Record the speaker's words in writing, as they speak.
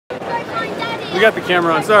got the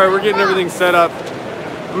camera on. Sorry, we're getting everything set up.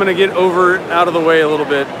 I'm gonna get out of the way a little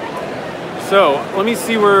bit. So let me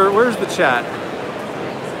see where's the chat?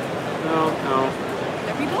 No.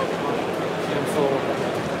 Cancel.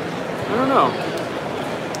 I don't know.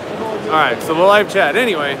 All right, so the live chat.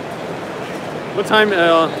 Anyway, what time?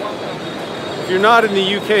 If you're not in the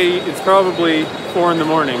UK, it's probably 4 in the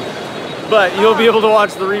morning, but you'll be able to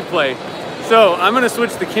watch the replay. So I'm gonna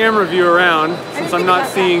switch the camera view around since I'm not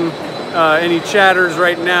seeing any chatters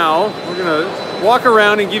right now. We're gonna walk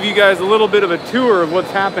around and give you guys a little bit of a tour of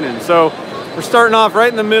what's happening. So we're starting off right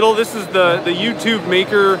in the middle. This is the YouTube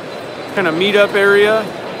Maker kind of meetup area.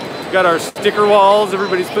 We've got our sticker walls.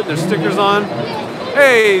 Everybody's putting their stickers on.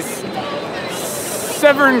 Hey,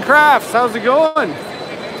 Severn Crafts, how's it going?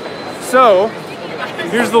 So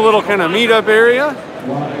here's the little kind of meetup area.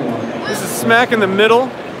 This is smack in the middle.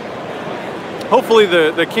 Hopefully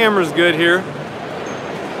the camera's good here.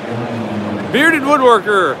 Bearded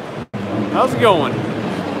Woodworker, how's it going?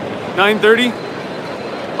 9:30.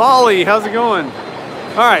 Ollie, how's it going?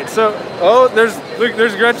 All right, so there's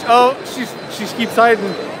Gretchen. Oh, she keeps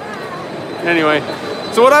hiding. Anyway,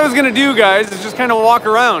 so what I was gonna do, guys, is just kind of walk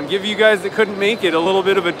around, give you guys that couldn't make it a little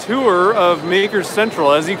bit of a tour of Makers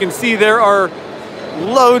Central. As you can see, there are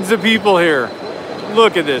loads of people here.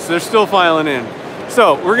 Look at this, they're still filing in.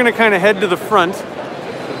 So we're gonna kind of head to the front.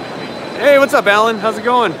 Hey, what's up, Alan? How's it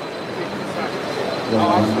going?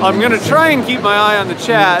 I'm gonna try and keep my eye on the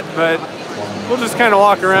chat, but we'll just kind of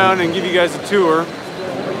walk around and give you guys a tour.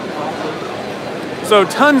 So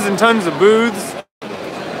tons and tons of booths.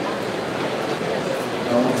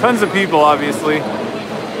 Tons of people, obviously.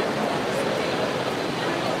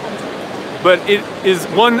 But it is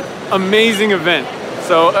one amazing event.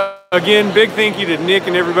 So again, big thank you to Nick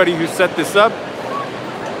and everybody who set this up.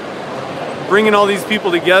 Bringing all these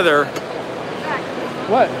people together.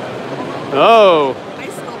 What? Oh,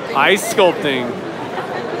 ice sculpting.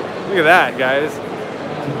 Look at that, guys.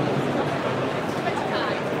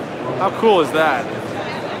 How cool is that?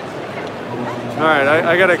 All right,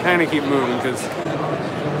 I gotta kind of keep moving because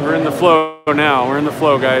we're in the flow now. We're in the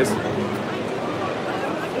flow, guys.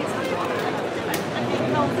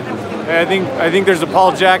 Hey, I think there's a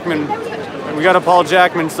Paul Jackman. We got a Paul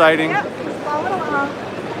Jackman sighting.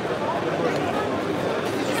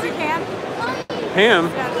 Pam?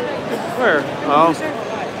 Where? Oh.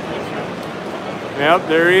 Yep,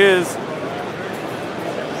 there he is.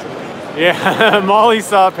 Yeah, Molly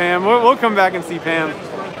saw Pam. We'll come back and see Pam.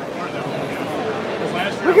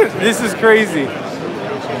 Look at this, is crazy.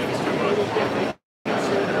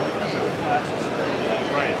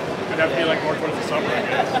 Right. It'd have to be like more towards the summer, I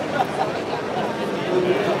guess.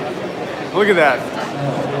 Look at that.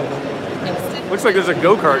 Looks like there's a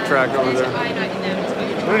go-kart track over there.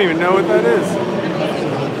 I don't even know what that is.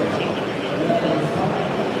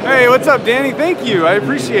 Hey, what's up, Danny? Thank you. I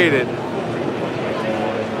appreciate it.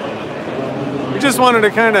 We just wanted to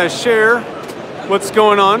kind of share what's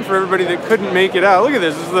going on for everybody that couldn't make it out. Look at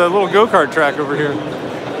this. This is the little go-kart track over here.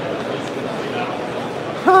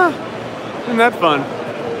 Huh. Isn't that fun?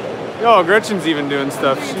 Oh, Gretchen's even doing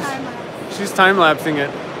stuff. She's time-lapsing it.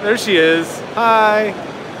 There she is. Hi.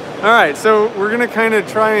 All right, so we're going to kind of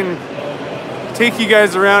try and take you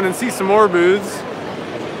guys around and see some more booths.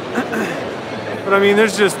 But I mean,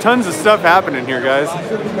 there's just tons of stuff happening here, guys.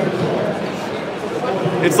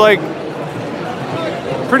 It's like,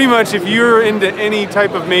 pretty much if you're into any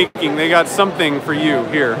type of making, they got something for you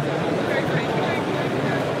here.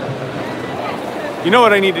 You know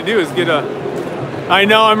what I need to do is get a, I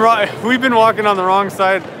know I'm right. We've been walking on the wrong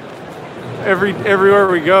side everywhere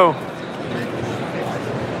we go.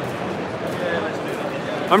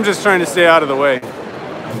 I'm just trying to stay out of the way.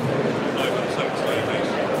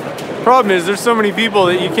 Problem is, there's so many people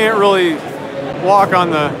that you can't really walk on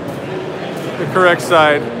the correct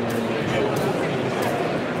side.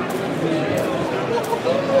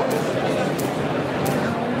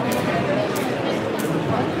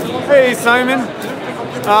 Hey, Simon.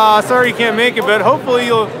 Sorry you can't make it, but hopefully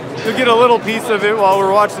you'll get a little piece of it while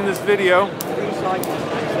we're watching this video.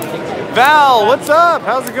 Val, what's up?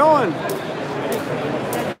 How's it going?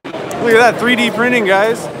 Look at that 3D printing,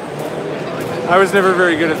 guys. I was never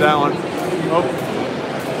very good at that one. Oh.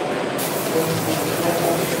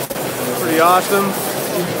 Pretty awesome.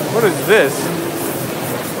 What is this?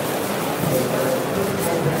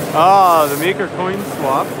 Ah, the Maker coin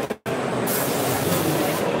swap.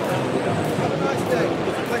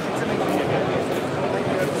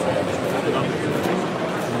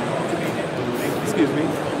 Excuse me.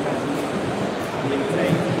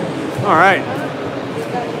 All right.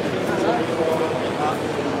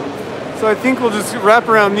 So I think we'll just wrap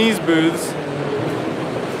around these booths.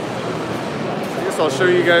 I'll show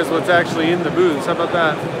you guys what's actually in the booths. How about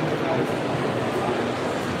that?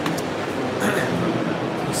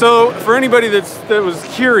 So for anybody that was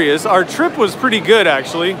curious, our trip was pretty good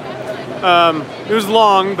actually. It was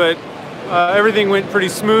long, but everything went pretty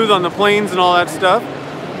smooth on the planes and all that stuff.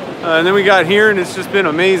 And then we got here and it's just been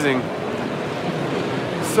amazing.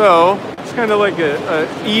 So it's kind of like a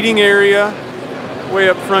eating area way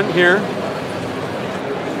up front here.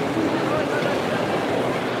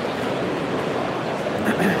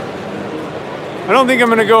 I don't think I'm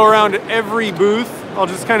gonna go around every booth. I'll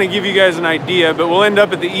just kind of give you guys an idea, but we'll end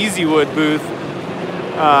up at the Easywood booth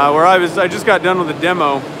where I just got done with the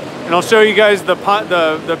demo, and I'll show you guys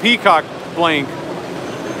the Peacock blank.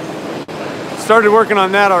 Started working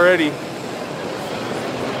on that already. There's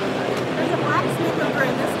a blacksmith over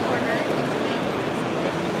in this corner.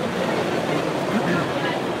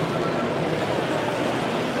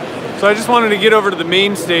 So I just wanted to get over to the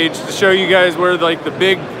main stage to show you guys where like the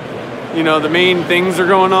big, you know, the main things are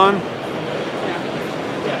going on.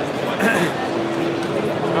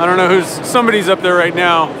 I don't know somebody's up there right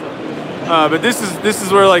now, but this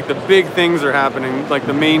is where like the big things are happening, like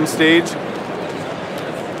the main stage.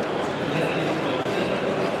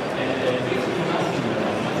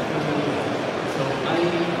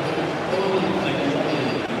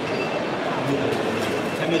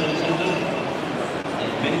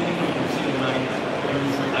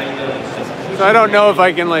 So I don't know if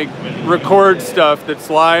I can like record stuff that's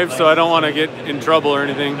live, so I don't want to get in trouble or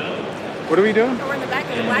anything. What are we doing? Oh, we're in the back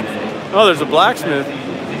of the blacksmith. Oh, there's a blacksmith.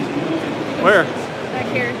 Where? Back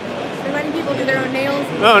here. They're letting people do their own nails.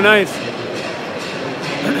 Oh, nice.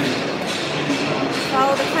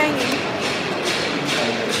 Follow the clanging.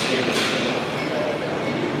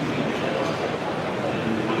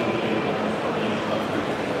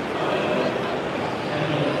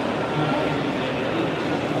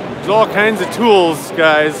 There's all kinds of tools,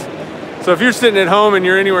 guys. So if you're sitting at home and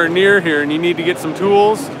you're anywhere near here and you need to get some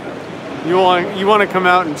tools, you want to come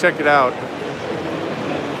out and check it out.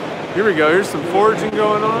 Here we go. Here's some forging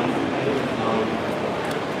going on.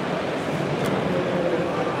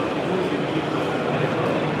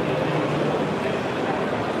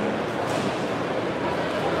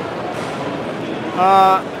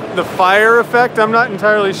 The fire effect, I'm not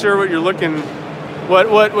entirely sure what you're looking,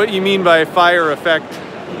 what you mean by fire effect.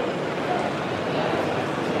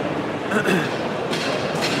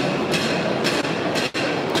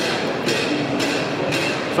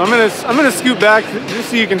 So I'm gonna scoot back just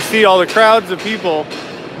so you can see all the crowds of people.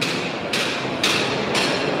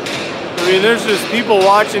 I mean, there's just people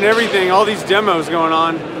watching everything, all these demos going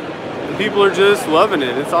on, and people are just loving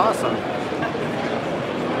it. It's awesome.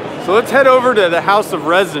 So let's head over to the House of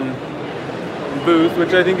Resin booth,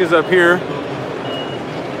 which I think is up here.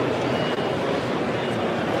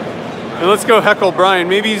 And let's go heckle Brian.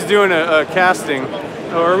 Maybe he's doing a casting.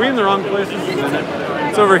 Oh, are we in the wrong place?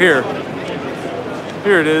 It's over here.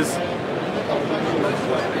 Here it is.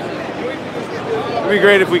 It'd be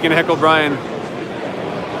great if we can heckle Brian.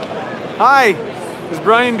 Hi! Is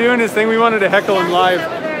Brian doing his thing? We wanted to heckle him live.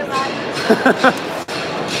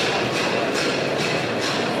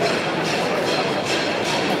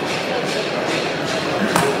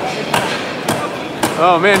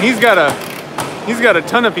 Oh man, he's got a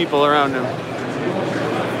ton of people around him.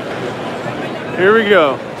 Here we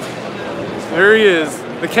go. There he is.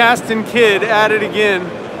 The Caston Kid at it again.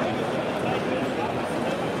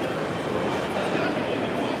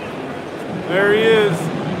 There he is.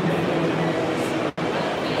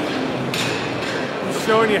 Just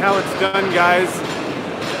showing you how it's done, guys.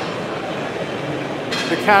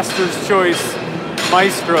 The Caster's Choice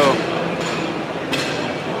Maestro.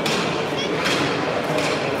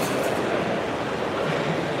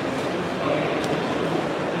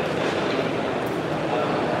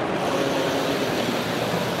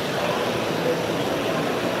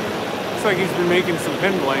 Looks like he's been making some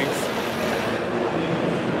pen blanks.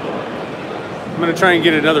 I'm gonna try and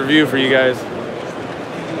get another view for you guys.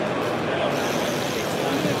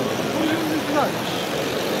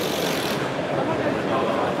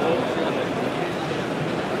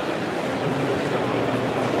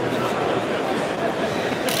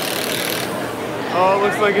 Oh, it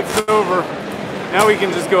looks like it's over. Now we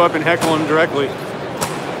can just go up and heckle him directly.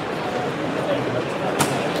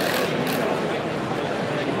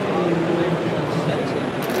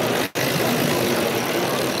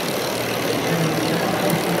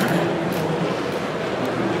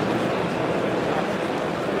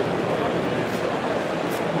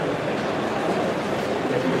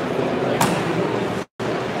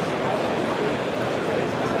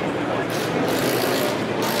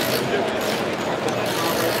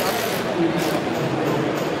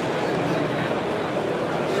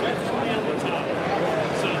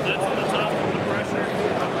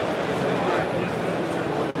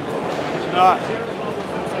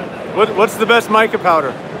 What's the best mica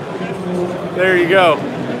powder? There you go.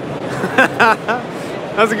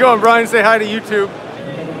 How's it going, Brian? Say hi to YouTube.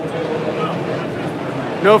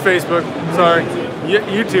 No Facebook. Sorry.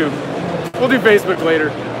 YouTube. We'll do Facebook later.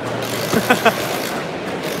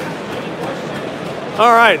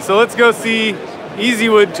 All right, so let's go see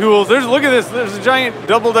Easywood Tools. Look at this. There's a giant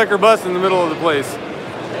double-decker bus in the middle of the place.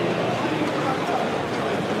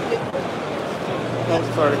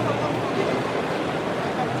 Oh, sorry.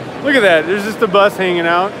 Look at that. There's just a bus hanging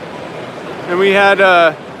out. And we had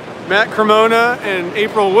Matt Cremona and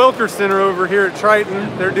April Wilkerson are over here at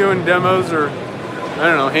Triton. They're doing demos or, I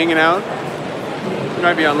don't know, hanging out. They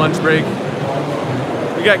might be on lunch break.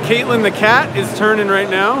 We got Caitlin the cat is turning right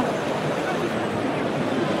now.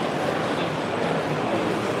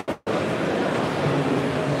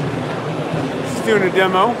 She's doing a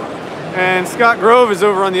demo. And Scott Grove is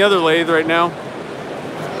over on the other lathe right now.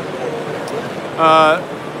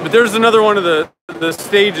 But there's another one of the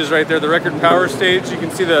stages right there, the record power stage. You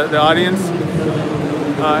can see the audience.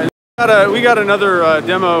 We got another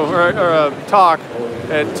demo or a talk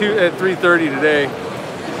at 3:30 today.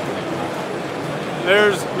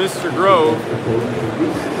 There's Mr. Grove.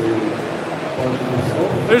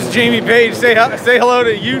 There's Jamie Page. Say hello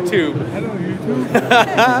to YouTube. Hello,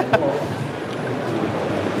 YouTube.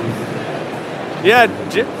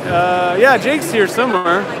 Yeah, Jake's here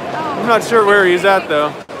somewhere. I'm not sure where he's at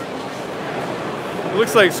though. It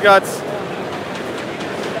looks like Scott's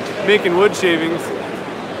making wood shavings.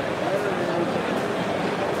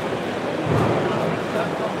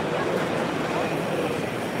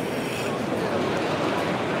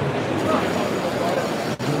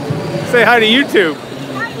 Say hi to YouTube.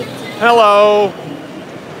 Hi, YouTube. Hello.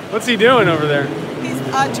 What's he doing over there? He's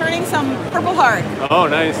turning some Purple Heart Oh,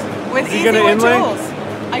 nice. with Is he gonna Easywood inlay? tools.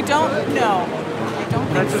 I don't know. I don't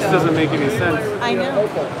think That just so. doesn't make any sense. I know.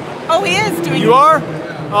 Oh, he is doing. You are?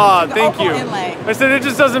 Ah, The thank opal you. inlay. I said it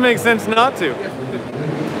just doesn't make sense not to.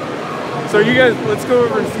 So you guys, let's go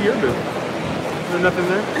over and see your booth. Is there nothing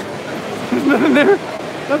there? There's nothing there?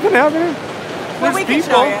 Nothing happening? Well, There's we can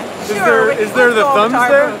people. show you. Sure, we Is can- there let's the go over thumbs to our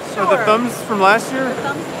there? booth. Are the Sure. thumbs from last year? The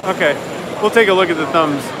thumbs. Okay, we'll take a look at the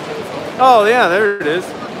thumbs. Oh yeah, there it is.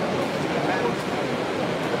 Here's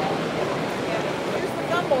the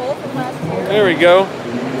thumb bowl from last year. There we go.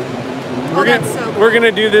 that's so cool. We're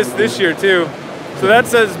gonna do this year too. So that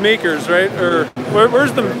says makers, right? Or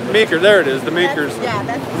where's the maker? There it is, the makers. And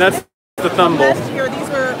that's the thumb bowl. Last year, these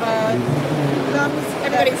were thumbs.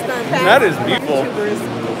 Everybody's thumb. That is beautiful.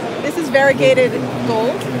 This is variegated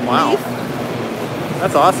gold. Wow. leaf.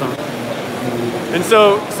 That's awesome. And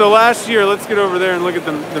so last year, let's get over there and look at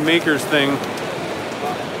the makers thing.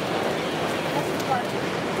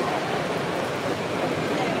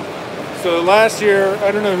 So last year,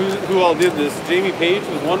 I don't know who all did this. Jamie Page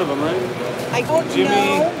was one of them, right? I don't Jimmy-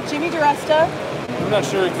 know. Jimmy DiResta. I'm not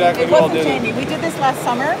sure exactly It who all wasn't did Jamie. it. We did this last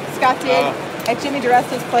summer. Scott did at Jimmy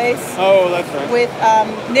DiResta's place Oh, that's right. with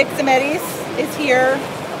Nick Zemetis is here.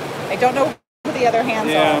 I don't know who the other hands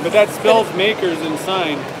Yeah, are. but that spells makers in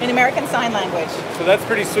sign. In American Sign Language. So that's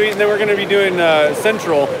pretty sweet. And then we're going to be doing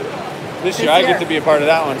Central this year. This I year. get to be a part of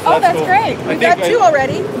that one. So Oh, that's cool. great. I We've think got two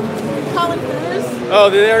already. Colin Cruz. Oh,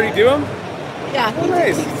 did they already do them? Yeah, Oh,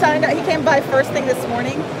 nice. he signed up. He came by first thing this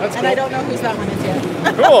morning. That's and cool. I don't know whose that one is yet.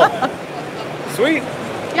 Cool. Sweet.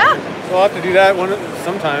 Yeah. We'll have to do that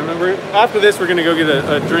sometime. And after this, we're gonna go get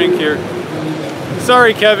a drink here.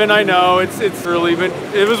 Sorry, Kevin. I know it's early, but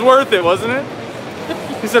it was worth it, wasn't it?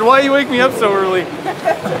 He said, "Why you wake me up so early?"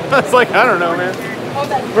 I was like, "I don't know, man." Oh,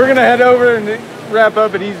 that's We're gonna head over and wrap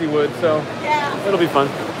up at Easywood, so yeah. it'll be fun.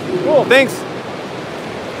 Cool. Thanks.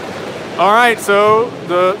 All right, so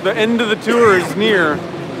the end of the tour is near.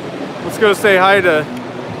 Let's go say hi to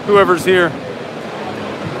whoever's here.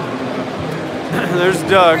 There's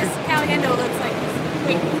Doug. Chris Caliendo looks like he's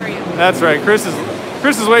waiting for you. That's right. Chris is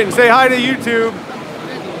waiting. Say hi to YouTube.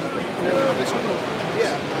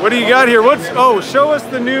 What do you got here? Show us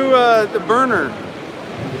the new the burner.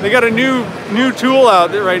 They got a new tool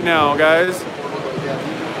out there right now, guys.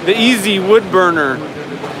 The Easy Wood Burner,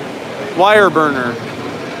 wire burner,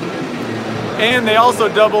 and they also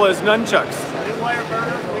double as nunchucks.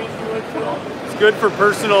 It's good for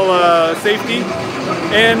personal safety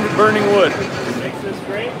and burning wood. Makes this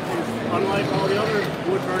great. Unlike all the other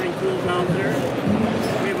wood burning tools out there,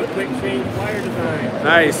 we have a quick change wire design.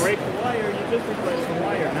 Nice. Break the wire, you just replace the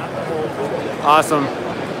wire, not the whole tool. Awesome.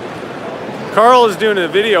 Carl is doing a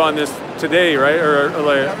video on this today, right? Or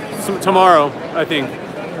like tomorrow, I think.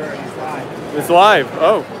 It's live.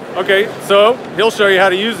 Oh, okay. So he'll show you how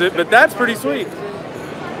to use it, but that's pretty sweet.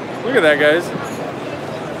 Look at that, guys.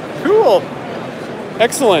 Cool.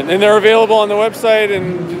 Excellent, and they're available on the website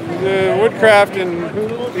and Woodcraft and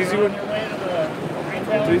Easy Wood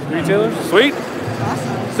retailers. Sweet.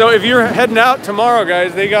 So if you're heading out tomorrow,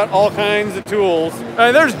 guys, they got all kinds of tools.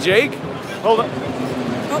 There's Jake. Hold on.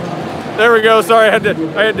 There we go. Sorry, I had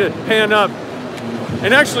to pan up.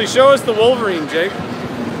 And actually show us the Wolverine, Jake.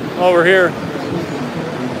 While we're here.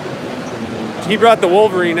 He brought the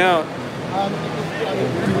Wolverine out.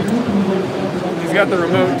 He's got the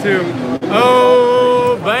remote too.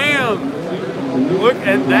 Oh, bam! Look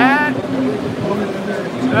at that.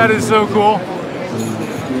 That is so cool.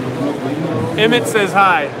 Emmett says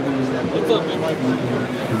hi. What's up, Emmett?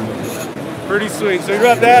 Pretty sweet. So he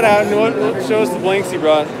brought that out, and show us the blanks he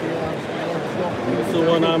brought. It's the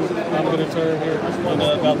one I'm going to turn here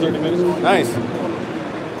in about 30 minutes. Nice.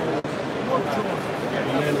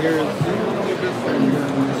 And then here is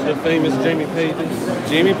the famous Jamie Page.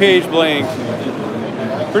 Jamie Page blank.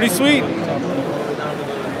 Pretty sweet.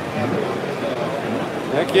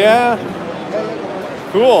 Heck yeah.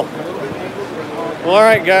 Cool. Well, all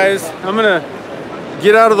right, guys. I'm going to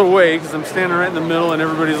get out of the way because I'm standing right in the middle and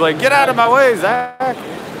everybody's like, get out of my way, Zach.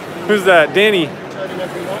 Who's that? Danny.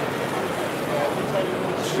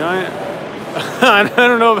 Giant. I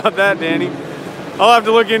don't know about that, Danny. I'll have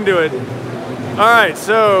to look into it. All right,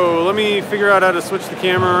 so let me figure out how to switch the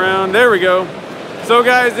camera around. There we go. So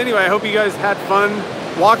guys, anyway, I hope you guys had fun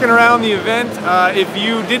walking around the event. If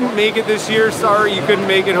you didn't make it this year, sorry you couldn't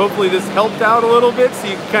make it. Hopefully this helped out a little bit so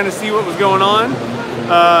you can kind of see what was going on.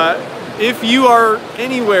 If you are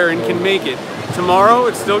anywhere and can make it, tomorrow,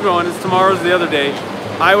 it's still going, tomorrow's the other day,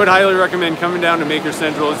 I would highly recommend coming down to Maker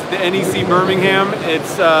Central. It's the NEC Birmingham.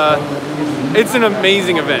 It's an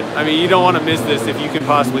amazing event. I mean, you don't want to miss this if you can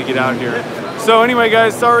possibly get out here. So anyway,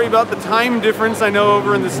 guys, sorry about the time difference. I know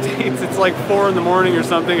over in the States it's like 4 in the morning or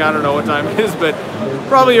something. I don't know what time it is, but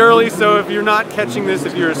probably early. So if you're not catching this,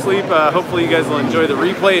 if you're asleep, hopefully you guys will enjoy the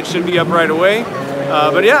replay. It should be up right away.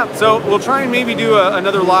 But yeah, so we'll try and maybe do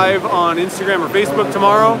another live on Instagram or Facebook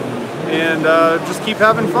tomorrow, and just keep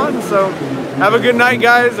having fun. So have a good night,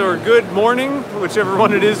 guys, or good morning, whichever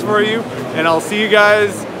one it is for you. And I'll see you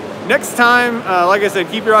guys next time. Like I said,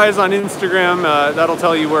 keep your eyes on Instagram. That'll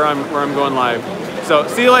tell you where I'm going live. So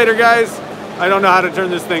see you later, guys. I don't know how to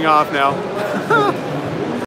turn this thing off now.